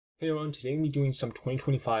Hey everyone, today I'm going to be doing some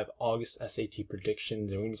 2025 August SAT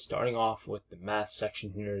predictions, and we're going to be starting off with the math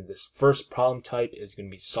section here. This first problem type is going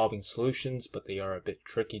to be solving solutions, but they are a bit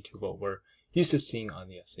tricky to what we're used to seeing on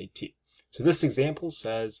the SAT. So this example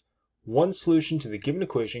says, one solution to the given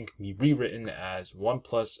equation can be rewritten as 1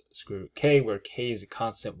 plus square root k, where k is a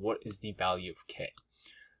constant. What is the value of k?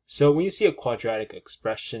 So when you see a quadratic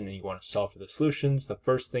expression and you want to solve for the solutions, the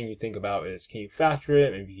first thing you think about is, can you factor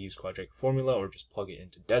it? Maybe you use quadratic formula or just plug it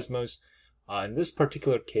into Desmos. In this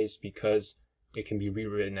particular case, because it can be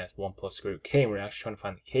rewritten as 1 plus square root k, and we're actually trying to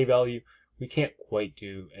find the k value, we can't quite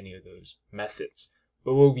do any of those methods.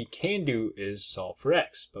 But what we can do is solve for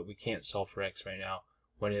x, but we can't solve for x right now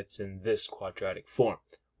when it's in this quadratic form.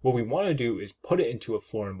 What we want to do is put it into a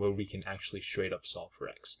form where we can actually straight up solve for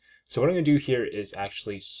x. So what I'm going to do here is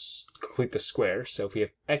actually complete the square. So if we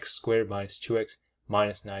have x squared minus 2x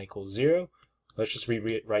minus 9 equals 0, let's just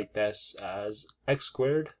rewrite this as x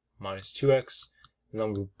squared minus 2x, and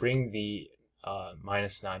then we'll bring the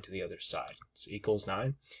minus 9 to the other side, so equals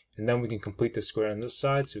 9. And then we can complete the square on this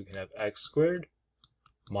side, so we can have x squared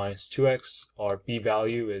minus 2x. Our b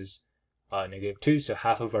value is negative 2, so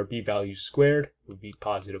half of our b value squared would be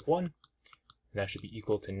positive 1, and that should be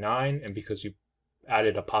equal to 9. And because we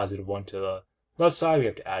added a positive 1 to the left side, we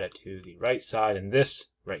have to add it to the right side, and this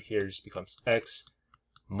right here just becomes x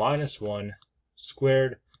minus 1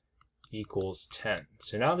 squared equals 10.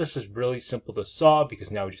 So now this is really simple to solve,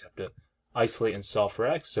 because now we just have to isolate and solve for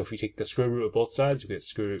x. So if we take the square root of both sides, we get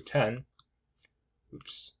square root 10.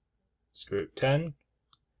 Square root 10.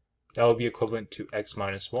 That will be equivalent to x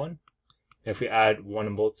minus 1. And if we add 1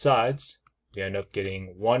 on both sides, we end up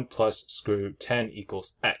getting 1 plus square root 10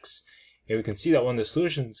 equals x. And we can see that one of the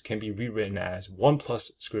solutions can be rewritten as 1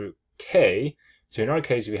 plus square root k. So in our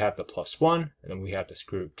case, we have the plus 1, and then we have the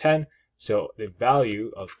square root 10. So the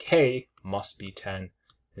value of k must be 10,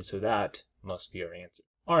 and so that must be our answer.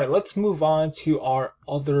 All right, let's move on to our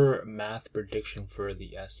other math prediction for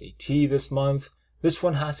the SAT this month. This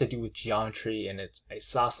one has to do with geometry, and it's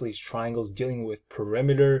isosceles triangles, dealing with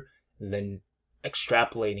perimeter, and then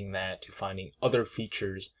extrapolating that to finding other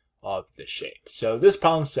features of the shape. So this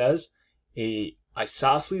problem says, a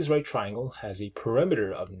isosceles right triangle has a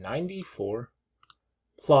perimeter of 94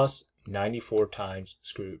 plus 94 times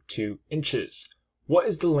square root 2 inches. What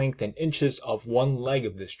is the length in inches of one leg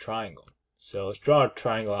of this triangle? So let's draw a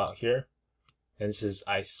triangle out here. And this is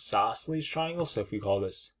isosceles triangle, so if we call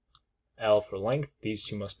this L for length, these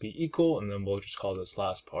two must be equal, and then we'll just call this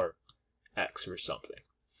last part X or something.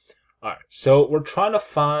 Alright, so we're trying to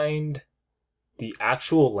find the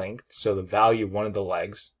actual length, so the value of one of the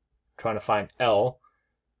legs, trying to find L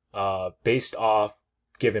based off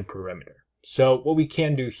given perimeter. So what we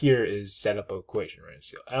can do here is set up an equation, right?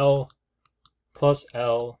 So L plus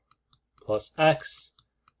X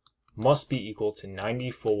must be equal to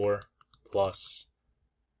 94 plus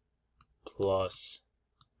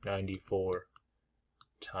 94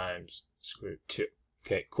 times square root 2.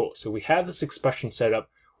 Okay, cool. So we have this expression set up.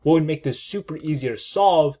 What would make this super easy to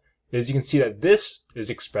solve is you can see that this is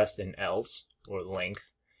expressed in L's, or length.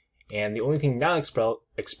 And the only thing now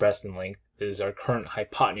expressed in length is our current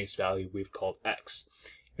hypotenuse value we've called x.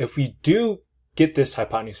 If we do get this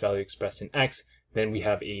hypotenuse value expressed in x, then we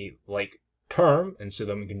have a like term, and so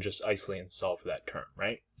then we can just isolate and solve for that term,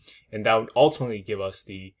 right? And that would ultimately give us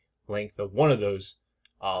the length of one of those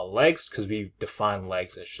legs, because we define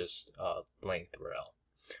legs as just length or L.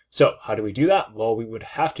 So how do we do that? Well, we would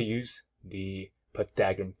have to use the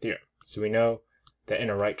Pythagorean theorem. So we know that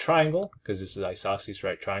in a right triangle, because this is isosceles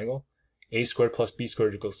right triangle, a squared plus b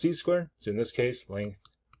squared equals c squared. So in this case, length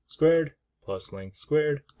squared plus length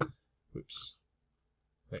squared,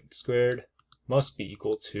 length squared must be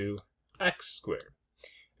equal to x squared.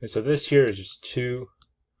 And so this here is just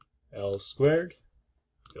 2l squared.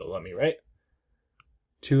 It'll let me write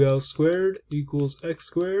 2l squared equals x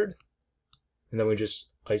squared. And then we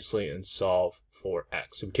just isolate and solve for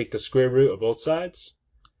x. So we take the square root of both sides.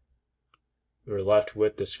 We're left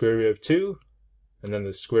with the square root of 2, and then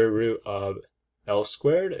the square root of L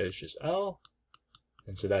squared is just L,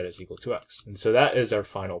 and so that is equal to x. And so that is our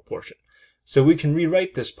final portion. So we can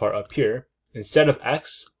rewrite this part up here. Instead of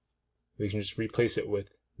x, we can just replace it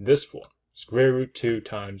with this form, square root 2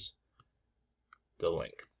 times the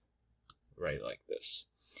length, right, like this.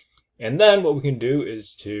 And then what we can do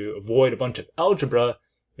is, to avoid a bunch of algebra,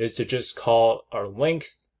 is to just call our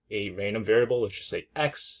length a random variable. Let's just say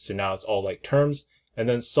x, so now it's all like terms, and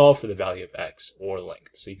then solve for the value of x, or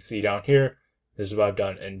length. So you can see down here, this is what I've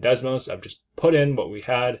done in Desmos. I've just put in what we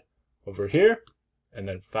had over here, and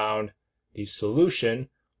then found the solution,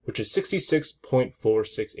 which is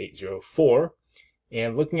 66.46804.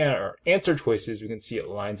 And looking at our answer choices, we can see it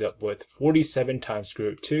lines up with 47 times square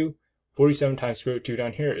root 2. 47 times square root 2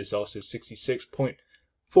 down here is also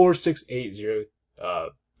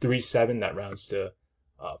 66.468037. That rounds to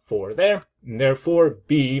 4 there. And therefore,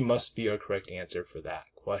 B must be our correct answer for that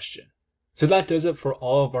question. So that does it for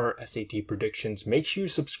all of our SAT predictions. Make sure you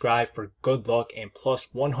subscribe for good luck and plus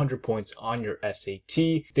 100 points on your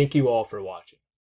SAT. Thank you all for watching.